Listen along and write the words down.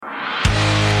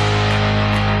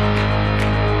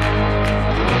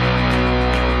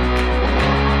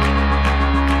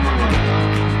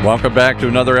Welcome back to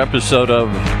another episode of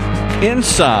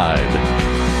Inside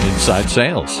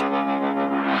Sales.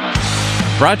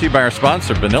 Brought to you by our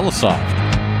sponsor,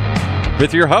 VanillaSoft,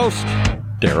 with your host,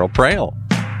 Darryl Prale.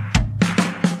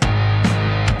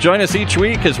 Join us each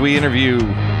week as we interview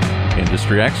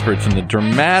industry experts in the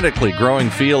dramatically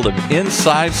growing field of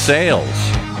inside sales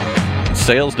and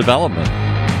sales development.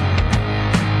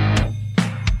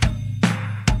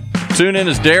 Tune in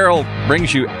as Darryl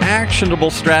brings you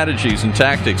actionable strategies and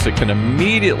tactics that can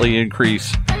immediately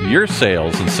increase your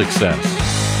sales and success.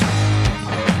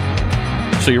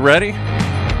 So you ready?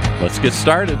 Let's get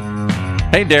started.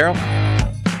 Hey, Darryl.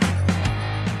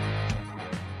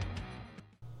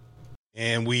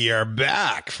 And we are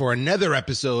back for another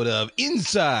episode of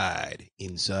Inside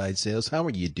Sales. How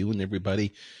are you doing,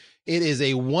 everybody? It is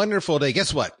a wonderful day.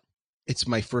 Guess what? It's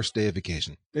my first day of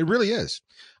vacation. It really is.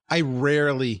 I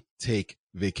rarely take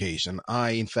vacation.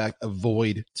 I, in fact,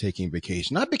 avoid taking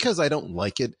vacation. Not because I don't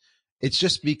like it. It's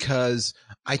just because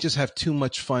I just have too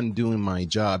much fun doing my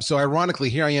job. So ironically,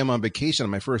 here I am on vacation on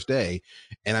my first day,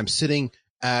 and I'm sitting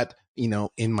at,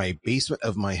 in my basement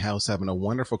of my house having a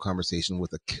wonderful conversation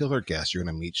with a killer guest you're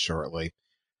going to meet shortly.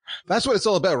 That's what it's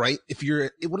all about, right?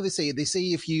 What do they say? They say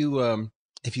if you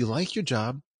like your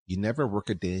job, you never work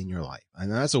a day in your life.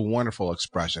 And that's a wonderful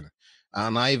expression.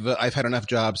 And I've had enough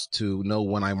jobs to know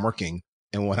when I'm working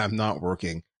and when I'm not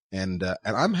working, and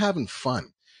I'm having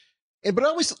fun. But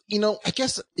always, I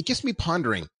guess it gets me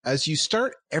pondering as you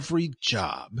start every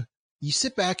job, you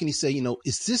sit back and you say,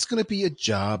 is this going to be a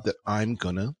job that I'm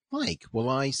going to like? Will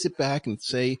I sit back and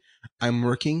say I'm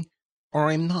working or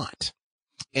I'm not?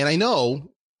 And I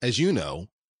know, as you know,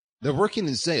 that working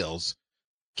in sales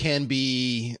can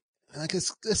be,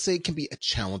 let's say it can be a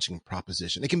challenging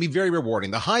proposition. It can be very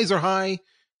rewarding. The highs are high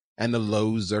and the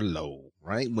lows are low,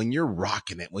 right? When you're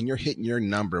rocking it, when you're hitting your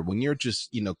number, when you're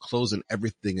just, closing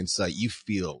everything in sight, you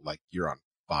feel like you're on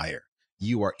fire.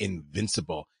 You are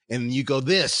invincible. And you go,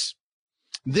 this,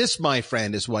 my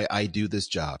friend, is why I do this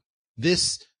job.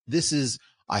 This is,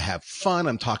 I have fun.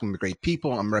 I'm talking to great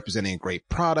people. I'm representing a great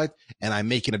product, and I'm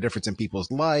making a difference in people's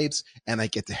lives. And I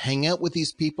get to hang out with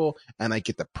these people, and I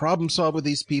get to problem solve with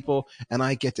these people, and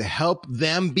I get to help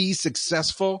them be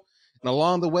successful. And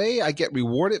along the way, I get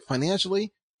rewarded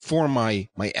financially for my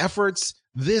efforts.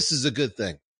 This is a good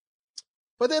thing.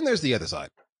 But then there's the other side.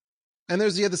 And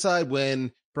there's the other side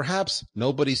when perhaps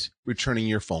nobody's returning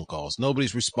your phone calls.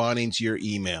 Nobody's responding to your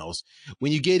emails.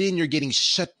 When you get in, you're getting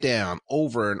shut down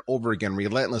over and over again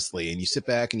relentlessly. And you sit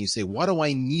back and you say, why do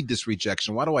I need this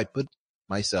rejection? Why do I put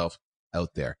myself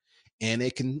out there? And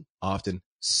it can often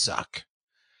suck.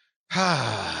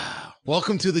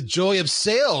 Welcome to the joy of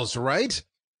sales, right?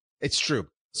 It's true.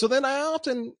 So then I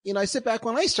often, I sit back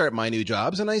when I start my new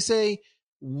jobs and I say,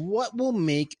 what will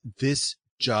make this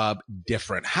job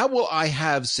different? How will I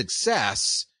have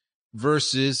success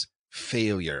versus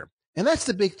failure? And that's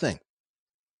the big thing.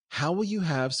 How will you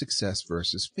have success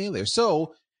versus failure?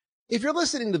 So if you're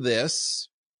listening to this,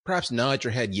 perhaps nod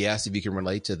your head yes if you can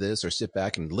relate to this, or sit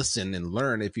back and listen and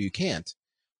learn if you can't.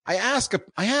 I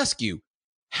ask you,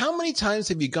 how many times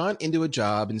have you gone into a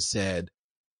job and said,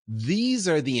 these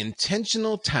are the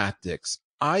intentional tactics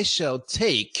I shall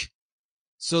take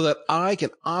so that I can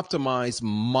optimize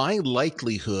my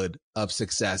likelihood of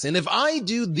success. And if I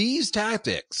do these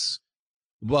tactics,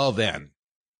 well, then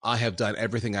I have done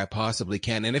everything I possibly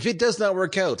can. And if it does not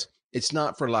work out, it's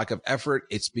not for lack of effort.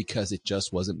 It's because it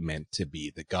just wasn't meant to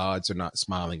be. The gods are not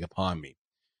smiling upon me.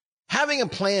 Having a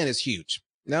plan is huge.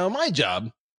 Now, my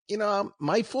job,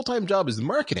 my full-time job is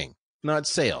marketing, not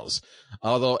sales.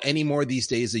 Although anymore these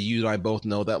days, you and I both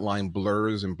know that line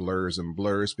blurs and blurs and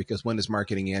blurs, because when does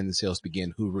marketing end and sales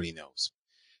begin? Who really knows?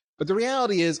 But the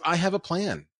reality is I have a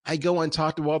plan. I go and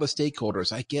talk to all the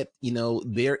stakeholders. I get,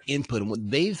 their input and what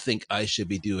they think I should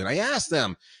be doing. I ask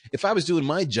them, if I was doing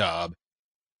my job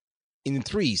in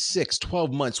 3, 6,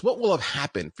 12 months, what will have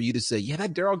happened for you to say, yeah,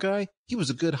 that Darryl guy, he was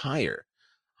a good hire.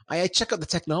 I check out the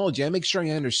technology. I make sure I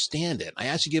understand it. I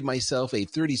actually give myself a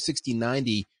 30, 60,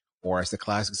 90, or as the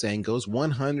classic saying goes,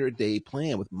 100-day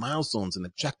plan with milestones and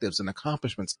objectives and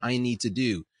accomplishments I need to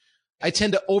do. I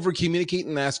tend to over-communicate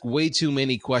and ask way too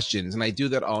many questions, and I do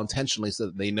that all intentionally so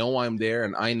that they know I'm there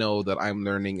and I know that I'm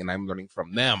learning, and I'm learning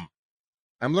from them.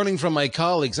 I'm learning from my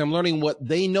colleagues. I'm learning what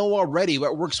they know already,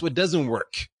 what works, what doesn't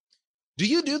work. Do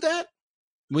you do that?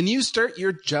 When you start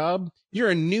your job, you're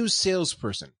a new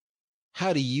salesperson.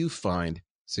 How do you find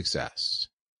success?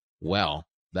 Well,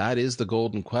 that is the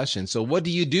golden question. So what do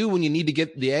you do when you need to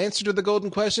get the answer to the golden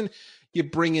question? You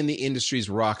bring in the industry's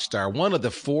rock star, one of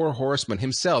the Four Horsemen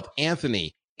himself,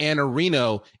 Anthony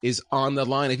Iannarino, is on the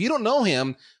line. If you don't know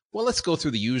him, Well, let's go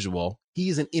through the usual.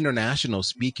 He's an international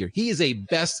speaker. He is a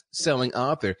best-selling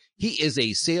author. He is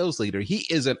a sales leader. He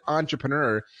is an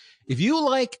entrepreneur. If you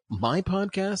like my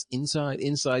podcast,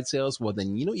 Inside Sales, well,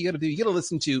 then you know what you got to do. You got to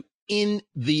listen to In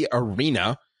the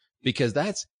Arena, because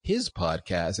that's his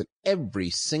podcast. And every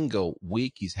single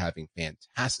week, he's having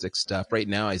fantastic stuff. Right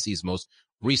now, I see his most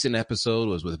recent episode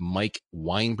was with Mike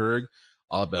Weinberg,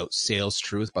 all about sales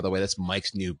truth. By the way, that's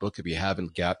Mike's new book. If you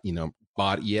haven't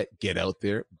bought it yet, get out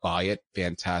there, buy it.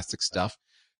 Fantastic stuff.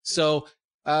 So,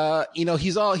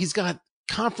 he's got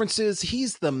conferences.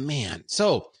 He's the man.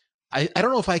 So I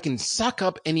don't know if I can suck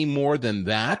up any more than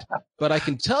that, but I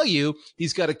can tell you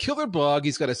he's got a killer blog.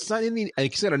 He's got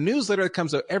a newsletter that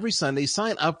comes out every Sunday.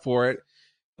 Sign up for it.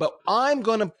 But I'm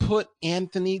going to put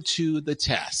Anthony to the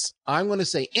test. I'm going to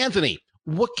say, Anthony,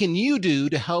 what can you do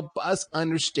to help us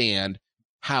understand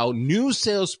how new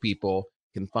salespeople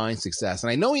can find success?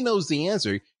 And I know he knows the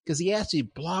answer because he actually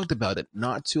blogged about it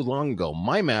not too long ago.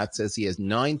 My math says he has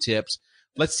 9 tips.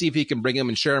 Let's see if he can bring them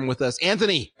and share them with us.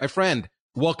 Anthony, my friend,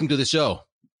 welcome to the show.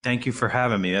 Thank you for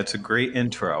having me. That's a great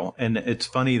intro. And it's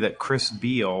funny that Chris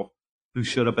Beal, who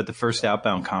showed up at the first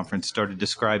Outbound conference, started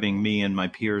describing me and my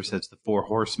peers as the Four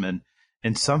Horsemen.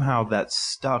 And somehow that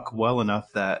stuck well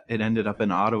enough that it ended up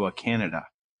in Ottawa, Canada.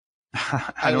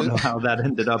 I don't know how that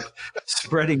ended up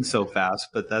spreading so fast,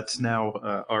 but that's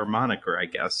now our moniker, I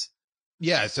guess.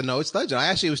 Yeah, so no, it's legend. I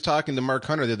actually was talking to Mark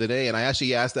Hunter the other day, and I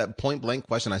actually asked that point blank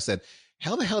question. I said,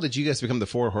 how the hell did you guys become the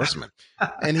Four Horsemen?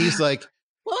 And he's like,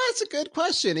 well, that's a good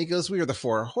question. He goes, we are the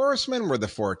Four Horsemen. We're the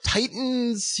Four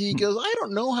Titans. He goes, I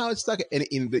don't know how it stuck. And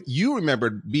you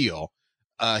remembered Beal.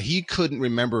 He couldn't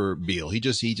remember Beal. He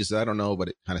just said, I don't know, but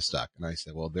it kind of stuck. And I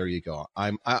said, well, there you go.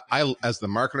 I as the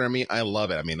marketer, I love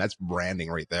it. I mean, that's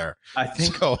branding right there. I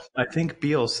think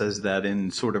Beal says that in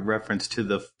sort of reference to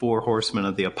the Four Horsemen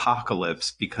of the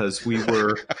Apocalypse, because we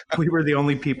were the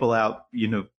only people out,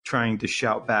 trying to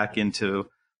shout back into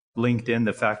LinkedIn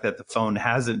the fact that the phone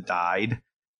hasn't died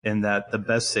and that the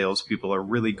best salespeople are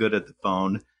really good at the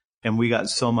phone. And we got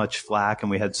so much flack,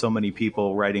 and we had so many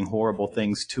people writing horrible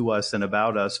things to us and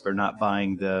about us for not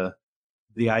buying the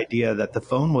idea that the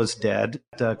phone was dead.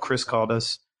 Chris called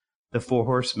us the Four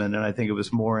Horsemen, and I think it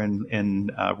was more in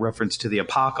reference to the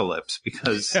apocalypse,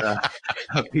 because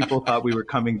people thought we were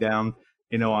coming down,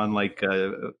 on like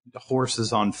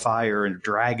horses on fire and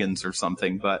dragons or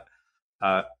something. But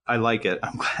I like it.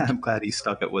 I'm glad he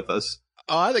stuck it with us.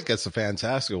 Oh, I think that's a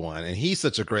fantastic one. And he's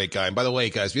such a great guy. And by the way,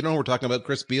 guys, if you don't know what we're talking about,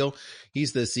 Chris Beal,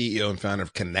 he's the CEO and founder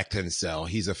of Connect and Sell.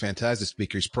 He's a fantastic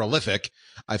speaker. He's prolific.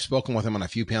 I've spoken with him on a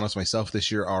few panels myself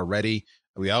this year already.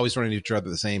 We always run into each other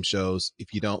at the same shows.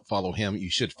 If you don't follow him,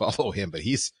 you should follow him. But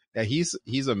he's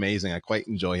amazing. I quite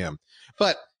enjoy him.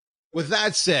 But with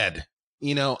that said,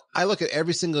 I look at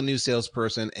every single new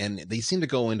salesperson, and they seem to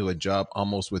go into a job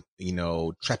almost with,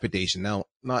 trepidation. Now,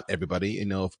 not everybody,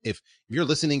 if you're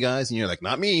listening, guys, and you're like,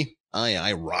 not me,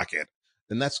 I rock it,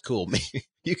 then that's cool.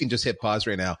 You can just hit pause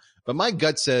right now. But my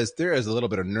gut says there is a little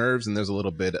bit of nerves and there's a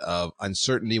little bit of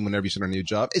uncertainty whenever you start a new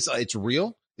job. It's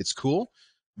real. It's cool.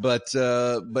 But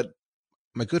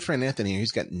my good friend Anthony,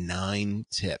 he's got 9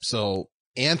 tips. So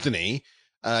Anthony,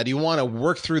 do you want to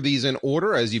work through these in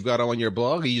order as you've got on your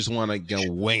blog, or you just want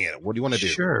to wing it? What do you want to do?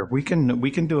 Sure, we can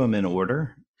do them in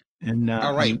order, and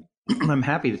all right, I'm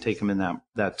happy to take them in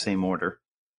that same order.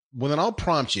 Well, then I'll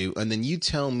prompt you, and then you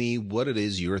tell me what it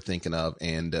is you're thinking of,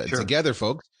 and Sure. Together,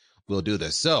 folks, we'll do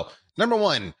this. So, number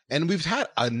 1, and we've had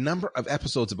a number of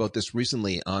episodes about this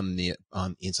recently on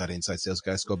Inside Sales.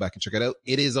 Guys, go back and check it out.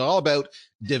 It is all about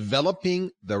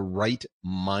developing the right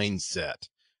mindset.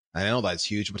 I know that's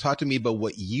huge, but talk to me about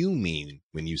what you mean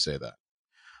when you say that.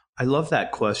 I love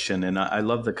that question, and I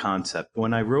love the concept.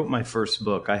 When I wrote my first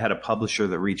book, I had a publisher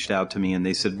that reached out to me, and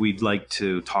they said, we'd like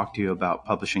to talk to you about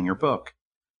publishing your book.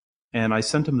 And I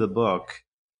sent them the book,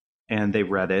 and they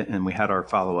read it, and we had our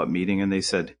follow-up meeting, and they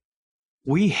said,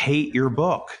 we hate your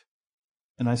book.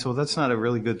 And I said, well, that's not a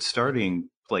really good starting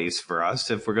place for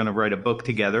us. If we're going to write a book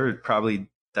together, probably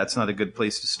that's not a good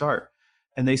place to start.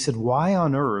 And they said, why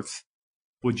on earth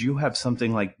would you have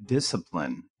something like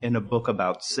discipline in a book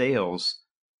about sales?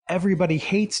 Everybody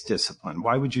hates discipline.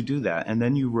 Why would you do that? And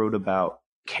then you wrote about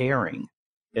caring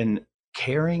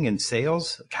and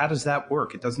sales. How does that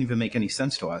work? It doesn't even make any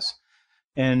sense to us.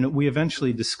 And we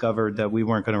eventually discovered that we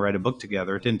weren't going to write a book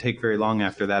together. It didn't take very long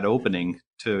after that opening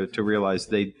to realize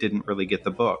they didn't really get the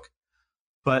book.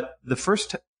 But the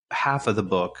first half of the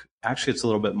book, actually it's a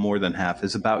little bit more than half,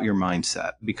 is about your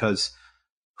mindset, because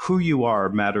who you are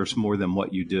matters more than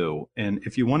what you do. And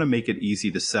if you want to make it easy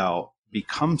to sell,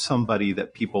 become somebody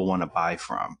that people want to buy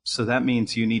from. So that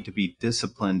means you need to be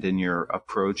disciplined in your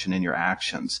approach and in your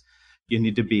actions. You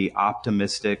need to be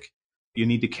optimistic. You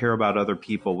need to care about other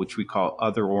people, which we call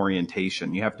other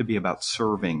orientation. You have to be about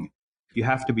serving. You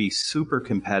have to be super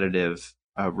competitive,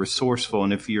 resourceful.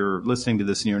 And if you're listening to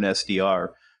this and you're an SDR,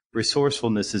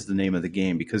 resourcefulness is the name of the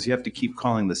game, because you have to keep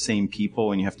calling the same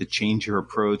people and you have to change your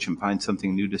approach and find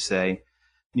something new to say.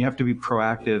 And you have to be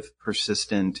proactive,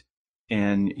 persistent,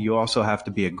 and you also have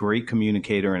to be a great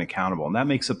communicator and accountable. And that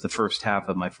makes up the first half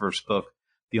of my first book,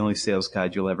 The Only Sales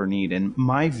Guide You'll Ever Need. And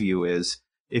my view is,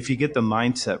 if you get the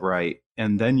mindset right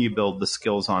and then you build the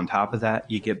skills on top of that,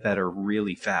 you get better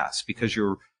really fast because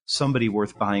you're somebody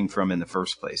worth buying from in the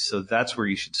first place. So that's where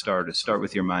you should start, is start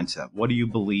with your mindset. What do you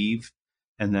believe?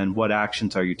 And then what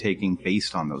actions are you taking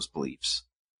based on those beliefs?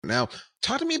 Now,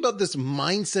 talk to me about this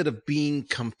mindset of being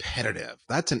competitive.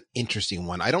 That's an interesting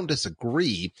one. I don't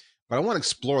disagree, but I want to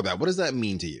explore that. What does that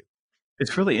mean to you?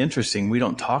 It's really interesting. We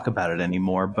don't talk about it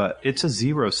anymore, but it's a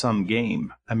zero-sum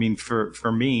game. I mean,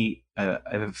 for me,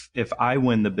 if I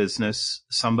win the business,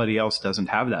 somebody else doesn't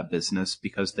have that business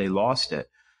because they lost it.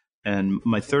 And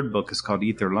my third book is called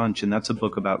Eat Their Lunch, and that's a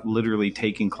book about literally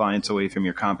taking clients away from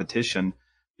your competition,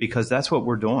 because that's what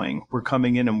we're doing. We're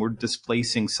coming in and we're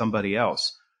displacing somebody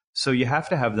else. So you have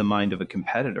to have the mind of a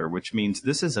competitor, which means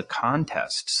this is a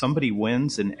contest. Somebody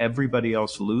wins and everybody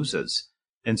else loses.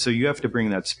 And so you have to bring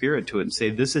that spirit to it and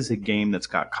say, this is a game that's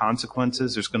got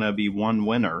consequences. There's going to be one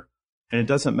winner. And it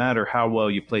doesn't matter how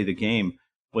well you play the game.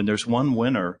 When there's one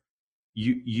winner,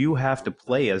 you have to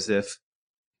play as if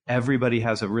everybody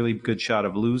has a really good shot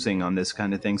of losing on this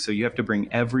kind of thing. So you have to bring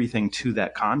everything to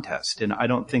that contest. And I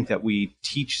don't think that we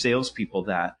teach salespeople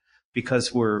that,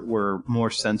 because we're more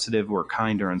sensitive, we're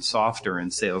kinder and softer in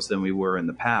sales than we were in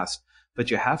the past. But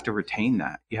you have to retain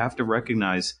that. You have to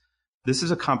recognize this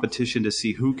is a competition to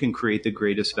see who can create the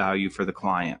greatest value for the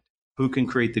client, who can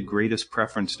create the greatest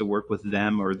preference to work with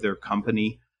them or their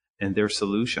company and their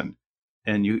solution.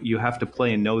 And you have to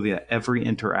play and know that every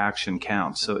interaction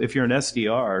counts. So if you're an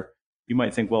SDR, you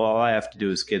might think, well, all I have to do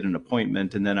is get an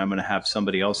appointment and then I'm going to have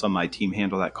somebody else on my team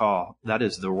handle that call. That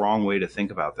is the wrong way to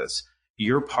think about this.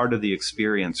 You're part of the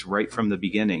experience right from the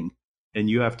beginning. And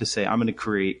you have to say, I'm going to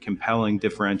create compelling,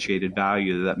 differentiated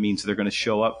value. That means they're going to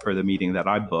show up for the meeting that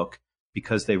I book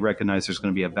because they recognize there's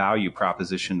going to be a value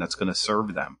proposition that's going to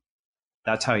serve them.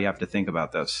 That's how you have to think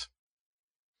about this.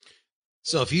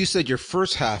 So if you said your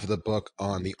first half of the book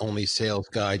on The Only Sales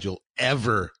Guide You'll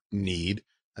Ever Need,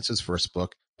 that's his first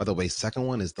book. By the way, second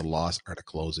one is The Lost Art of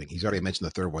Closing. He's already mentioned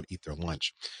the third one, Eat Their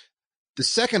Lunch. The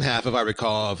second half, if I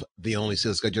recall, of The Only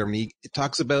Sales Guide You'll Ever Need, it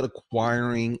talks about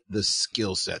acquiring the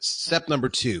skill sets. Step number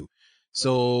 2.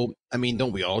 So, I mean,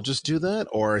 don't we all just do that?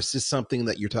 Or is this something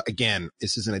that you're again,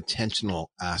 this is an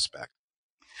intentional aspect?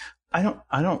 I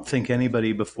don't think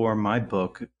anybody before my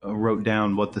book wrote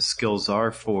down what the skills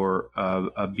are for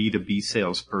a B2B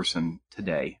salesperson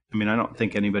today. I mean, I don't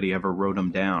think anybody ever wrote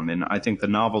them down. And I think the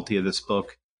novelty of this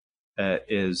book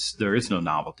is there is no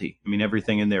novelty. I mean,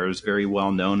 everything in there is very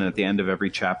well known. And at the end of every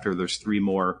chapter, there's 3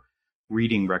 more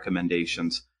reading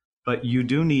recommendations. But you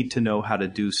do need to know how to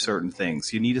do certain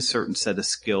things. You need a certain set of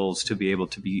skills to be able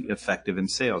to be effective in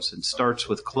sales. It starts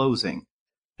with closing.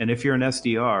 And if you're an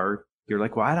SDR, you're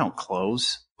like, well, I don't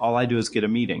close. All I do is get a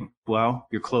meeting. Well,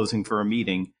 you're closing for a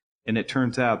meeting. And it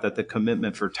turns out that the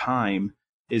commitment for time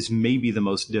is maybe the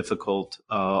most difficult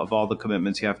of all the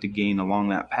commitments you have to gain along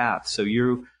that path. So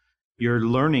you're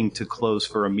learning to close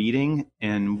for a meeting.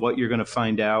 And what you're going to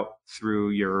find out through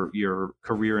your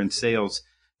career in sales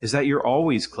is that you're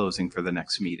always closing for the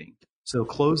next meeting. So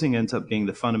closing ends up being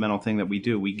the fundamental thing that we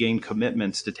do. We gain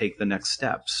commitments to take the next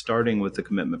step, starting with the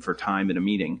commitment for time in a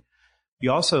meeting.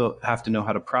 You also have to know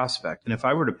how to prospect. And if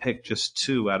I were to pick just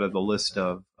 2 out of the list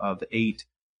of 8,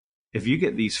 if you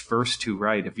get these first 2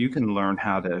 right, if you can learn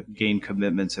how to gain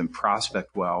commitments and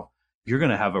prospect well, you're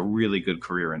going to have a really good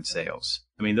career in sales.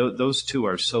 I mean, those 2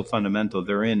 are so fundamental.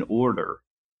 They're in order.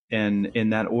 And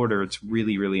in that order, it's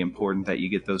really, really important that you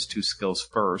get those 2 skills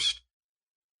first.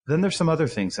 Then there's some other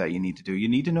things that you need to do. You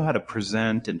need to know how to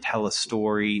present and tell a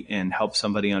story and help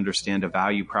somebody understand a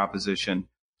value proposition.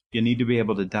 You need to be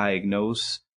able to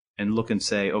diagnose and look and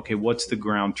say, okay, what's the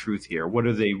ground truth here? What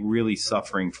are they really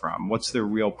suffering from? What's their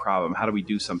real problem? How do we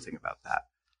do something about that?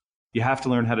 You have to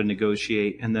learn how to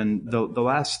negotiate. And then the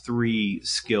last 3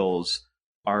 skills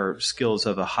are skills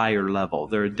of a higher level.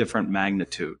 They're a different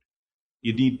magnitude.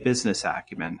 You need business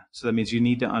acumen. So that means you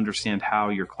need to understand how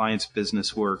your client's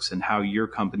business works and how your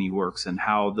company works and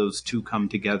how those 2 come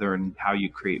together and how you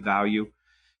create value.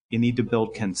 You need to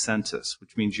build consensus,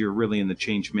 which means you're really in the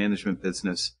change management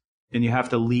business. And you have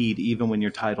to lead even when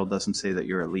your title doesn't say that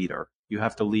you're a leader. You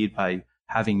have to lead by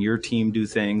having your team do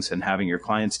things and having your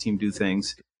client's team do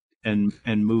things and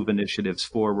move initiatives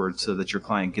forward so that your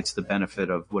client gets the benefit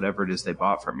of whatever it is they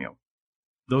bought from you.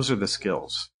 Those are the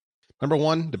skills. Number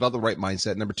 1, develop the right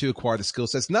mindset. Number 2, acquire the skill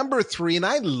sets. Number 3, and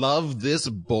I love this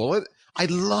bullet. I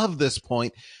love this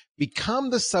point. Become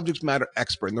the subject matter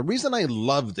expert. And the reason I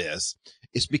love this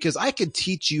is because I could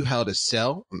teach you how to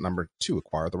sell. Number 2,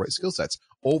 acquire the right skill sets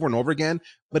over and over again.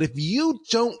 But if you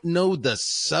don't know the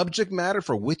subject matter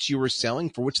for which you are selling,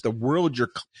 for which the world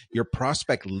your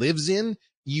prospect lives in,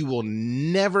 you will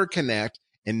never connect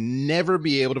and never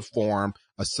be able to form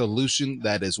a solution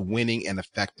that is winning and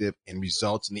effective and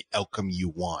results in the outcome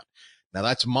you want. Now,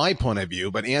 that's my point of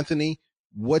view. But Anthony,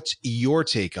 what's your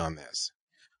take on this?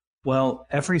 Well,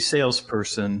 every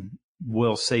salesperson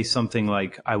will say something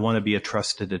like, I want to be a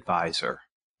trusted advisor,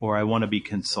 or I want to be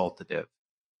consultative,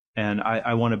 and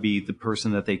I want to be the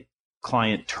person that the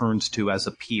client turns to as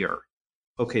a peer.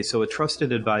 Okay, so a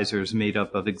trusted advisor is made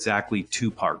up of exactly 2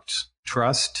 parts,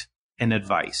 trust and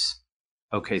advice.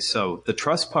 Okay, so the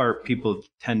trust part people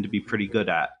tend to be pretty good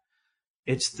at.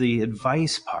 It's the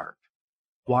advice part.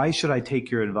 Why should I take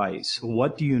your advice?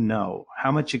 What do you know?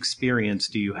 How much experience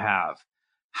do you have?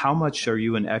 How much are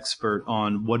you an expert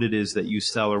on what it is that you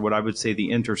sell, or what I would say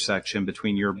the intersection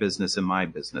between your business and my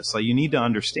business? Like, you need to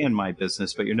understand my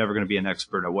business, but you're never going to be an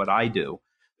expert at what I do.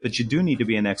 But you do need to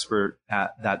be an expert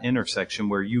at that intersection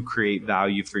where you create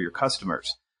value for your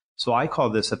customers. So I call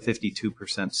this a 52%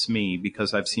 SME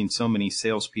because I've seen so many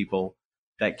salespeople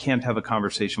that can't have a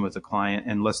conversation with a client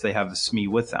unless they have the SME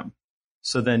with them.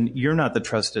 So then you're not the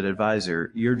trusted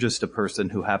advisor. You're just a person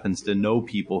who happens to know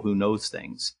people who knows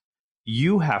things.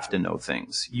 You have to know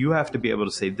things. You have to be able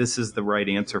to say, this is the right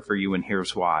answer for you and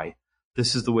here's why.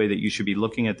 This is the way that you should be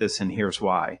looking at this and here's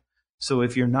why. So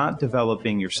if you're not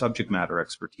developing your subject matter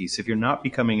expertise, if you're not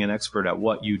becoming an expert at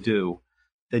what you do,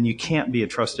 then you can't be a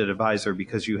trusted advisor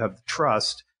because you have the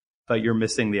trust, but you're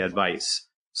missing the advice.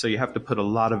 So you have to put a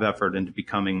lot of effort into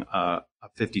becoming a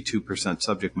 52%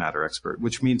 subject matter expert,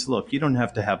 which means, look, you don't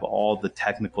have to have all the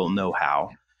technical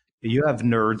know-how. You have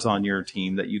nerds on your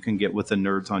team that you can get with the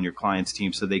nerds on your client's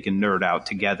team so they can nerd out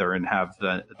together and have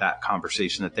that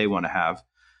conversation that they want to have.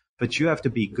 But you have to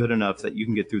be good enough that you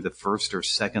can get through the first or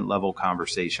second level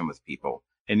conversation with people.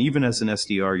 And even as an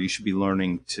SDR, you should be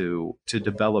learning to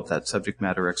develop that subject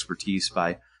matter expertise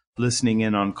by listening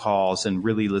in on calls and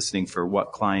really listening for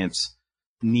what clients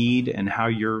need and how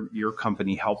your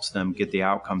company helps them get the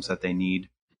outcomes that they need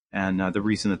and the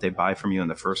reason that they buy from you in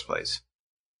the first place.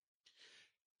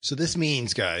 So this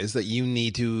means, guys, that you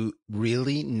need to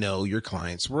really know your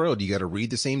client's world. You got to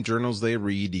read the same journals they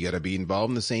read. You got to be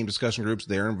involved in the same discussion groups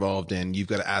they're involved in. You've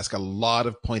got to ask a lot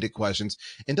of pointed questions,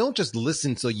 and don't just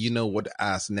listen so you know what to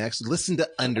ask next. Listen to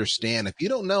understand. If you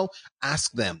don't know,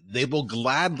 ask them. They will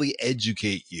gladly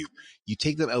educate you. You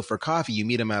take them out for coffee. You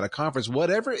meet them at a conference,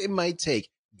 whatever it might take.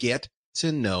 Get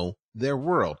to know their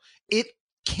world.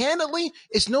 Candidly,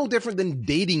 it's no different than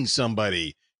dating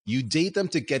somebody. You date them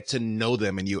to get to know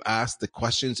them, and you ask the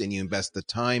questions and you invest the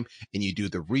time and you do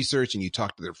the research and you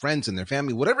talk to their friends and their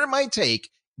family, whatever it might take.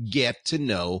 Get to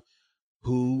know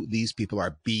who these people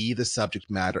are. Be the subject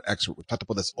matter expert. We've talked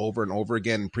about this over and over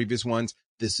again in previous ones.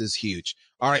 This is huge.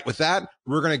 All right. With that,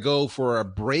 we're going to go for a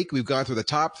break. We've gone through the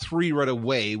top 3 right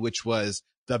away, which was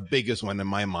the biggest one in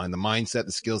my mind, the mindset,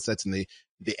 the skill sets, and the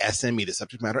SME, the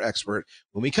subject matter expert.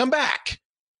 When we come back,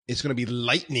 it's going to be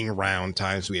lightning round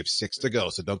time. So we have 6 to go.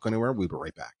 So don't go anywhere. We'll be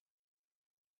right back.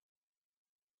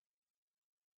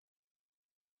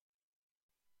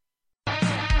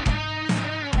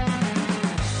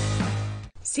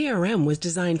 CRM was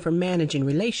designed for managing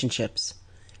relationships.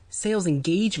 Sales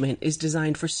engagement is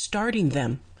designed for starting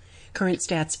them. Current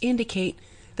stats indicate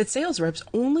that sales reps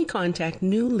only contact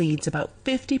new leads about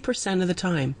 50% of the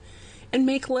time and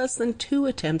make less than 2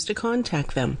 attempts to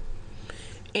contact them.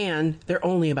 And they're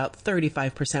only about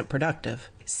 35% productive.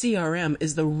 CRM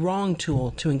is the wrong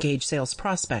tool to engage sales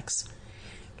prospects.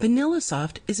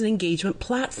 VanillaSoft is an engagement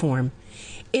platform.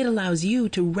 It allows you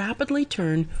to rapidly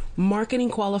turn marketing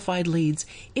qualified leads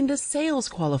into sales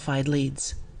qualified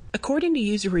leads. According to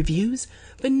user reviews,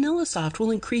 VanillaSoft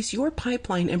will increase your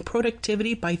pipeline and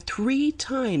productivity by 3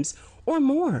 times or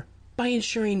more by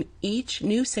ensuring each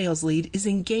new sales lead is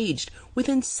engaged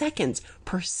within seconds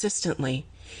persistently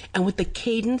and with the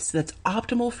cadence that's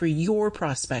optimal for your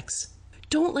prospects.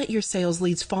 Don't let your sales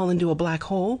leads fall into a black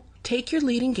hole. Take your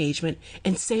lead engagement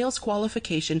and sales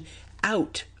qualification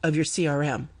out of your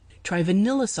CRM. Try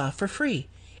VanillaSoft for free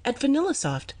at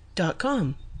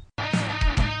vanillasoft.com.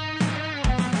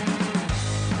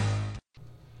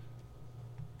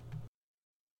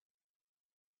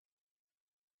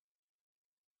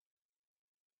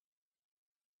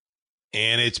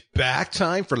 And it's back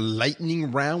time for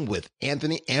Lightning Round with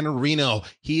Anthony Iannarino.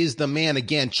 He is the man.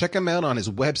 Again, check him out on his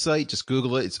website. Just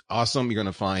Google it. It's awesome. You're going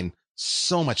to find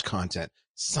so much content.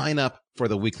 Sign up for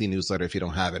the weekly newsletter if you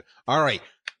don't have it. All right,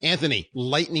 Anthony,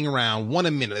 Lightning Round, 1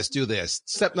 a minute. Let's do this.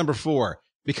 Step number 4,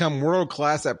 become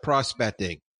world-class at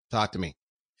prospecting. Talk to me.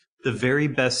 The very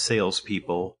best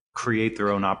salespeople create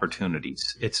their own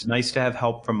opportunities. It's nice to have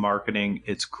help from marketing.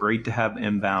 It's great to have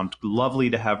inbound, lovely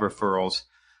to have referrals.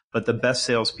 But the best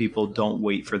salespeople don't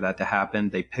wait for that to happen.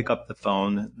 They pick up the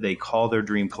phone, they call their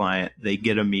dream client, they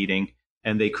get a meeting,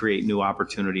 and they create new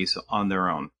opportunities on their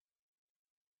own.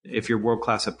 If you're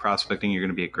world-class at prospecting, you're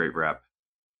going to be a great rep.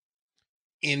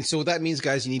 And so what that means,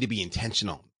 guys, you need to be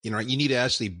intentional. You need to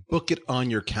actually book it on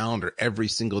your calendar every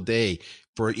single day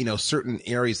for, certain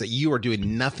areas that you are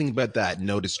doing nothing but that.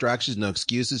 No distractions, no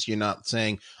excuses. You're not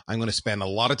saying, I'm going to spend a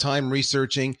lot of time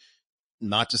researching.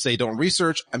 Not to say don't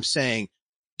research. I'm saying,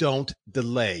 don't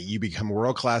delay. You become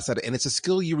world-class at it. And it's a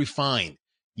skill you refine.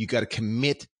 You got to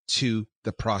commit to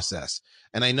the process.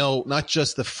 And I know not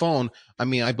just the phone. I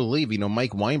mean, I believe,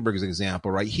 Mike Weinberg's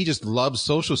example, right? He just loves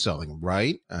social selling,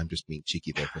 right? I'm just being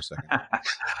cheeky there for a second.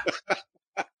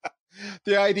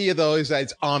 The idea though is that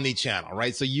it's omni-channel,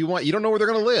 right? So you don't know where they're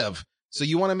going to live. So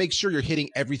you want to make sure you're hitting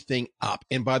everything up.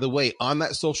 And by the way, on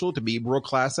that social, to be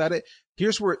world-class at it,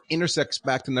 here's where it intersects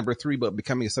back to number 3, but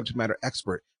becoming a subject matter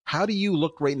expert. How do you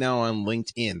look right now on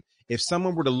LinkedIn? If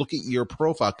someone were to look at your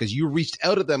profile, because you reached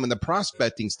out to them in the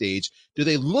prospecting stage, do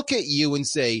they look at you and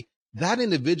say, that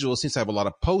individual seems to have a lot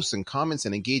of posts and comments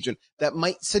and engagement that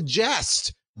might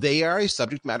suggest they are a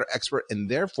subject matter expert and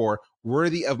therefore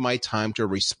worthy of my time to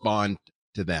respond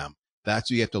to them?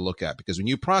 That's what you have to look at, because when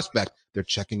you prospect, they're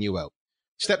checking you out.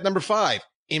 Step number 5,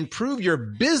 improve your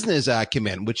business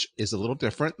acumen, which is a little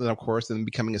different than, of course, than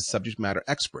becoming a subject matter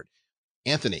expert.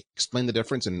 Anthony, explain the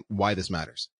difference and why this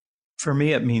matters. For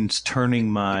me, it means turning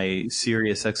my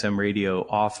Sirius XM radio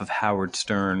off of Howard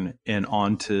Stern and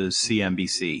onto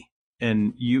CNBC.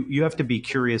 And you have to be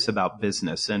curious about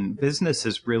business. And business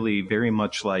is really very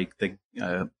much like the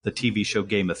TV show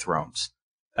Game of Thrones.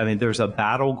 I mean, there's a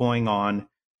battle going on.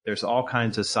 There's all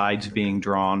kinds of sides being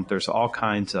drawn. There's all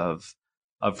kinds of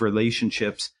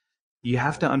relationships. You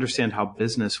have to understand how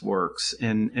business works,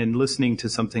 and listening to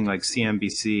something like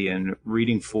CNBC and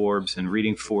reading Forbes and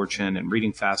reading Fortune and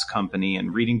reading Fast Company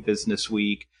and reading Business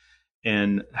Week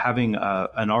and having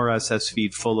an RSS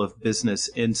feed full of business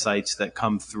insights that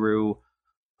come through,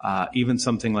 even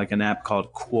something like an app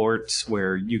called Quartz,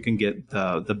 where you can get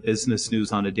the business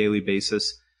news on a daily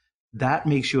basis. That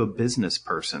makes you a business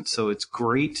person. So it's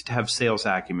great to have sales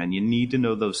acumen. You need to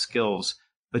know those skills.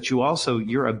 But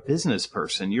you're a business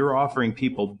person. You're offering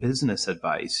people business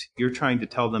advice. You're trying to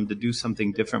tell them to do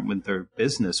something different with their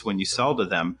business when you sell to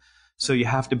them. So you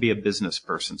have to be a business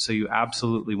person. So you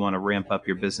absolutely want to ramp up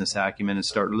your business acumen and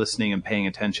start listening and paying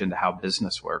attention to how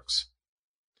business works.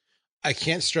 I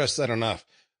can't stress that enough.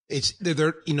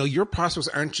 Your prospects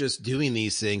aren't just doing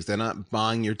these things. They're not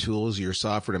buying your tools, your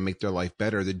software to make their life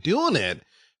better. They're doing it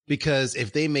because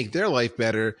if they make their life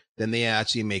better, then they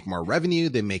actually make more revenue.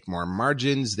 They make more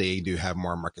margins. They do have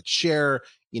more market share.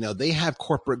 They have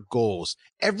corporate goals.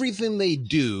 Everything they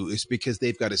do is because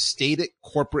they've got a stated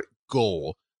corporate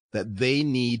goal that they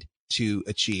need to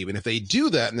achieve. And if they do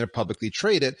that and they're publicly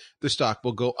traded, the stock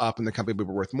will go up and the company will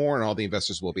be worth more and all the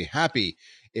investors will be happy.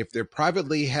 If they're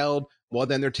privately held, well,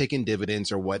 then they're taking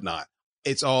dividends or whatnot.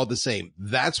 It's all the same.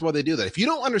 That's why they do that. If you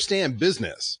don't understand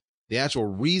business, the actual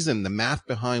reason, the math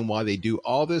behind why they do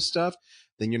all this stuff,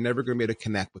 then you're never going to be able to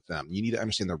connect with them. You need to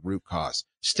understand the root cause.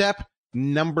 Step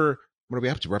number, what are we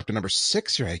up to? We're up to number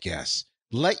 6 here, I guess.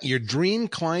 Let your dream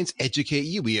clients educate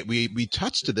you. We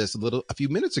touched to this a few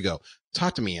minutes ago.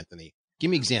 Talk to me, Anthony.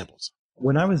 Give me examples.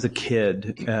 When I was a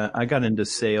kid, I got into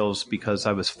sales because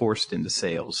I was forced into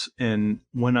sales. And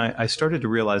when I started to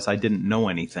realize I didn't know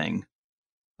anything,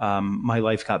 my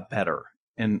life got better.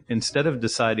 And instead of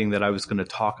deciding that I was going to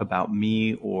talk about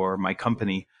me or my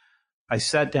company, I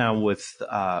sat down with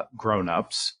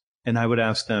grown-ups and I would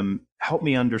ask them, help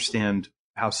me understand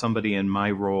how somebody in my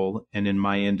role and in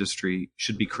my industry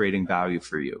should be creating value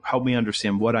for you. Help me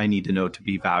understand what I need to know to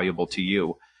be valuable to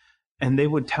you. And they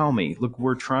would tell me, look,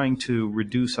 we're trying to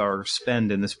reduce our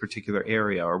spend in this particular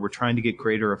area, or we're trying to get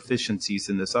greater efficiencies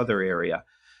in this other area.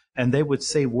 And they would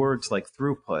say words like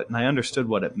throughput, and I understood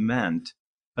what it meant,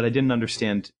 but I didn't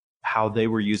understand how they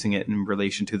were using it in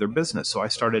relation to their business. So I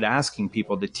started asking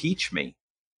people to teach me.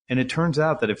 And it turns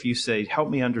out that if you say, help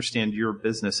me understand your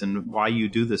business and why you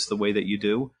do this the way that you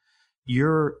do,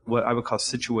 you're what I would call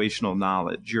situational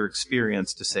knowledge, your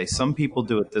experience to say some people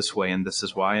do it this way and this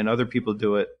is why, and other people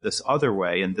do it this other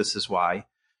way and this is why.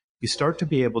 you start to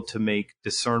be able to make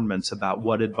discernments about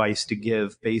what advice to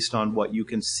give based on what you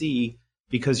can see,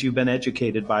 because you've been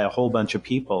educated by a whole bunch of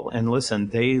people. And listen,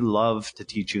 they love to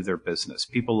teach you their business.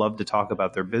 People love to talk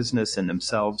about their business and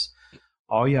themselves.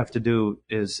 All you have to do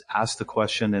is ask the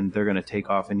question, and they're going to take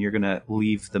off, and you're going to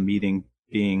leave the meeting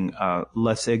being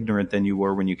less ignorant than you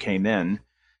were when you came in.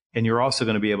 And you're also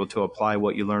going to be able to apply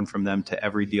what you learn from them to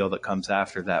every deal that comes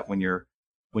after that when you're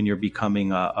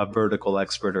becoming a vertical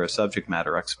expert or a subject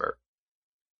matter expert.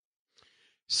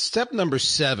 Step number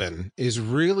 7 is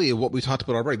really what we talked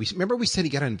about already. Remember we said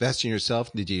you got to invest in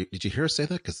yourself. Did you hear us say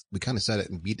that? Because we kind of said it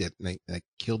and beat it, and I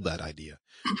killed that idea.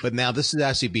 But now this is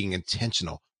actually being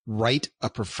intentional. Write a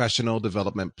professional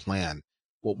development plan.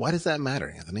 Well, why does that matter,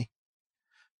 Anthony?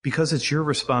 Because it's your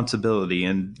responsibility,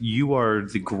 and you are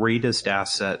the greatest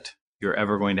asset you're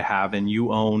ever going to have, and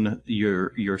you own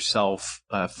yourself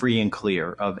free and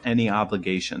clear of any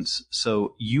obligations.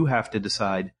 So you have to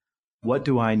decide, what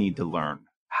do I need to learn?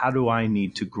 How do I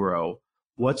need to grow?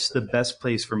 What's the best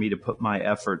place for me to put my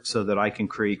effort so that I can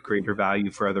create greater value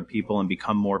for other people and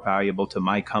become more valuable to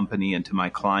my company and to my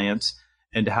clients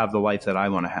and to have the life that I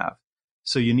want to have?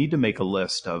 So you need to make a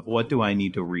list of, what do I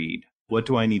need to read? What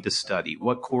do I need to study?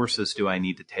 What courses do I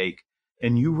need to take?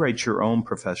 And you write your own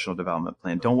professional development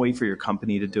plan. Don't wait for your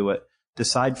company to do it.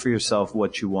 Decide for yourself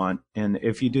what you want. And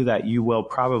if you do that, you will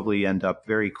probably end up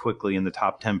very quickly in the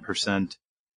top 10%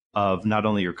 of not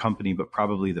only your company, but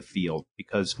probably the field,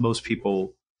 because most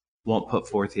people won't put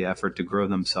forth the effort to grow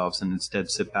themselves and instead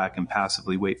sit back and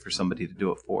passively wait for somebody to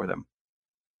do it for them.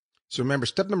 So remember,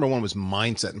 step number 1 was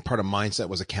mindset, and part of mindset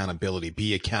was accountability.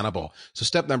 Be accountable. So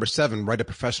step number 7, write a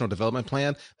professional development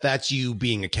plan. That's you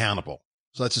being accountable.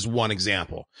 So that's just one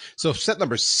example. So step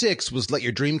number 6 was let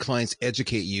your dream clients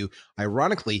educate you.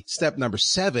 Ironically, step number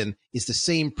 7 is the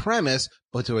same premise,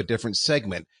 but to a different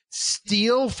segment.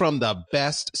 Steal from the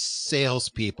best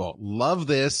salespeople. Love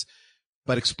this,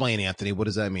 but explain, Anthony, what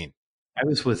does that mean? I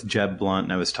was with Jeb Blunt,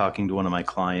 and I was talking to one of my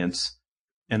clients,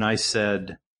 and I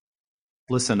said,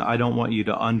 listen, I don't want you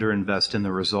to underinvest in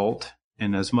the result.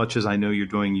 And as much as I know you're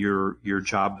doing your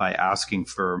job by asking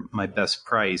for my best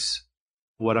price,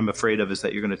 what I'm afraid of is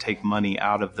that you're going to take money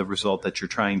out of the result that you're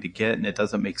trying to get, and it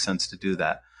doesn't make sense to do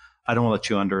that. I don't want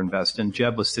to let you underinvest. And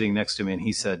Jeb was sitting next to me, and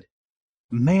he said,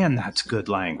 man, that's good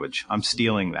language. I'm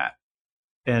stealing that.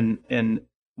 And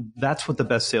that's what the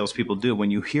best salespeople do.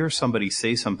 When you hear somebody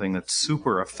say something that's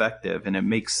super effective and it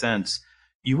makes sense,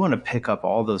 you want to pick up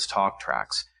all those talk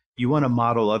tracks. You want to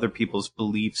model other people's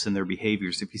beliefs and their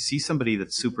behaviors. If you see somebody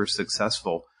that's super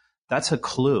successful, that's a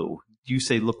clue. You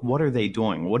say, look, what are they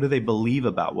doing? What do they believe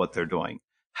about what they're doing?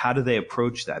 How do they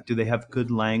approach that? Do they have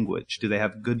good language? Do they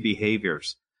have good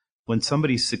behaviors? When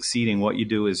somebody's succeeding, what you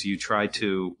do is you try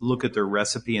to look at their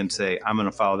recipe and say, I'm going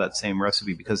to follow that same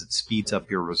recipe, because it speeds up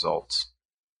your results.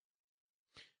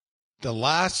 The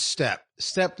last step,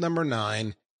 step number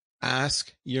 9,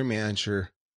 ask your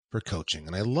manager for coaching.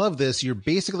 And I love this. You're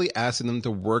basically asking them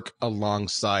to work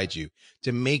alongside you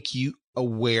to make you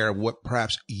aware of what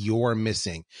perhaps you're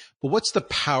missing. But what's the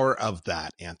power of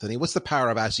that, Anthony? What's the power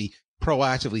of actually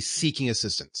proactively seeking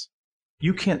assistance?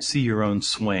 You can't see your own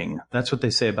swing. That's what they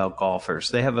say about golfers.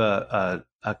 They have a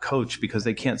coach because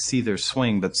they can't see their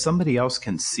swing, but somebody else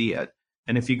can see it.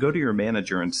 And if you go to your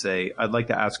manager and say, I'd like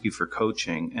to ask you for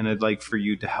coaching, and I'd like for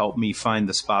you to help me find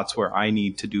the spots where I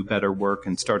need to do better work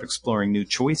and start exploring new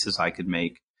choices I could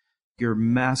make, you're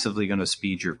massively going to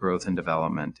speed your growth and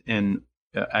development. And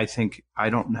I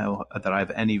don't know that I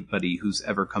have anybody who's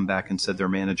ever come back and said their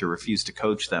manager refused to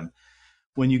coach them.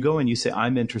 When you go and you say,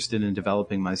 I'm interested in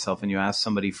developing myself, and you ask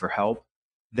somebody for help,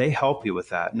 they help you with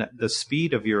that. And the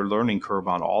speed of your learning curve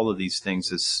on all of these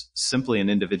things is simply an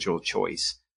individual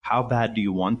choice. How bad do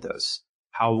you want this?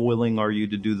 How willing are you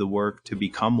to do the work to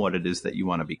become what it is that you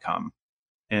want to become?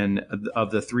 And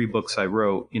of the 3 books I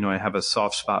wrote, I have a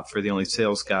soft spot for The Only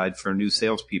Sales Guide for new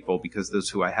salespeople, because those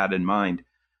who I had in mind.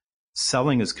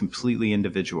 Selling is completely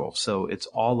individual. So it's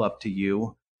all up to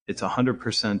you. It's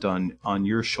 100% on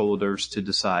your shoulders to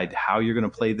decide how you're going to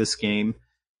play this game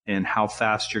and how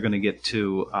fast you're going to get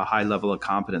to a high level of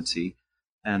competency.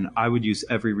 And I would use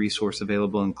every resource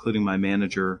available, including my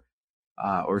manager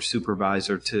or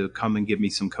supervisor, to come and give me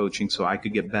some coaching so I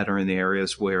could get better in the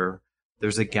areas where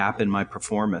there's a gap in my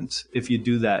performance. If you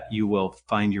do that, you will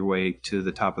find your way to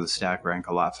the top of the stack rank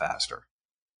a lot faster.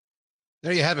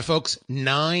 There you have it, folks.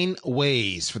 9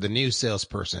 ways for the new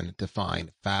salesperson to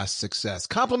find fast success.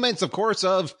 Compliments, of course,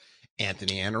 of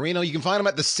Anthony Iannarino. You can find him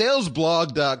at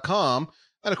thesalesblog.com.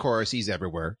 And, of course, he's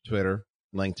everywhere. Twitter,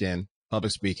 LinkedIn,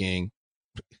 public speaking.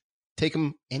 Take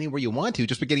him anywhere you want to,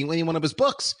 just by getting any one of his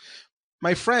books.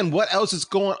 My friend, what else is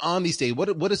going on these days?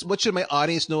 What should my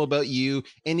audience know about you?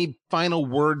 Any final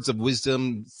words of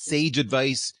wisdom, sage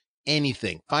advice,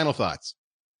 anything? Final thoughts?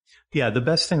 Yeah, the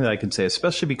best thing that I can say,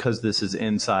 especially because this is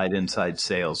inside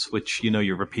sales, which,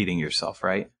 you're repeating yourself,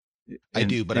 right? I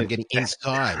do, but I'm getting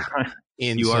inside.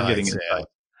 You are getting sales. inside.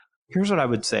 Here's what I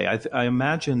would say. I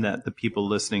imagine that the people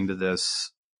listening to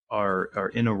this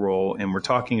are in a role, and we're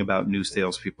talking about new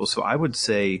salespeople. So I would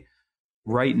say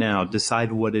right now,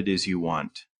 decide what it is you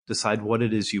want. Decide what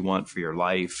it is you want for your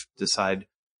life. Decide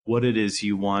what it is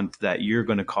you want that you're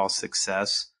going to call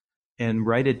success, and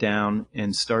write it down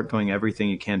and start doing everything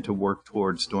you can to work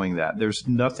towards doing that. There's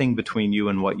nothing between you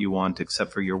and what you want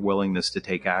except for your willingness to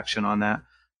take action on that.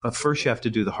 But first, you have to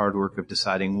do the hard work of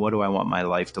deciding, what do I want my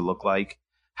life to look like?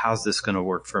 How's this going to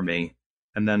work for me?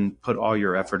 And then put all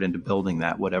your effort into building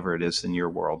that, whatever it is in your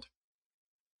world.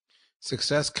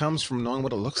 Success comes from knowing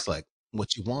what it looks like,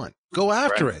 what you want. Go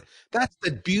after it. That's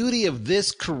the beauty of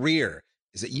this career,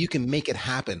 is that you can make it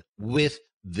happen with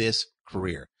this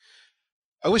career.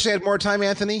 I wish I had more time,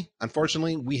 Anthony.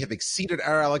 Unfortunately, we have exceeded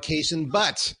our allocation,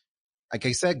 but like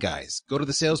I said, guys, go to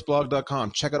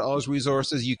thesalesblog.com. Check out all his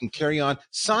resources. You can carry on.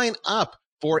 Sign up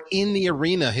for In the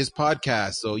Arena, his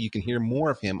podcast, so you can hear more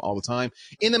of him all the time.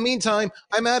 In the meantime,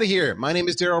 I'm out of here. My name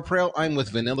is Darryl Prale. I'm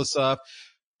with VanillaSoft.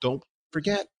 Don't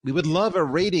forget, we would love a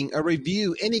rating, a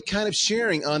review, any kind of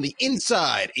sharing on the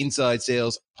Inside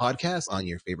Sales podcast on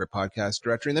your favorite podcast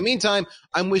directory. In the meantime,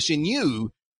 I'm wishing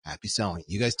you happy selling.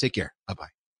 You guys take care. Bye-bye.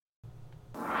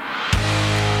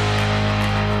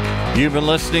 You've been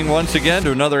listening once again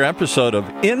to another episode of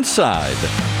Inside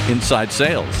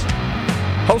Sales,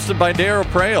 hosted by Darryl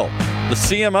Prale, the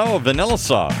CMO of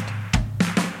VanillaSoft.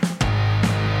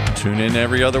 Tune in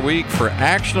every other week for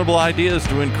actionable ideas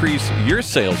to increase your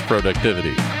sales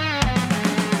productivity.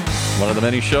 One of the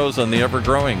many shows on the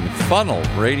ever-growing Funnel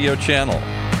radio channel,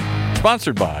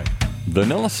 sponsored by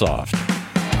VanillaSoft.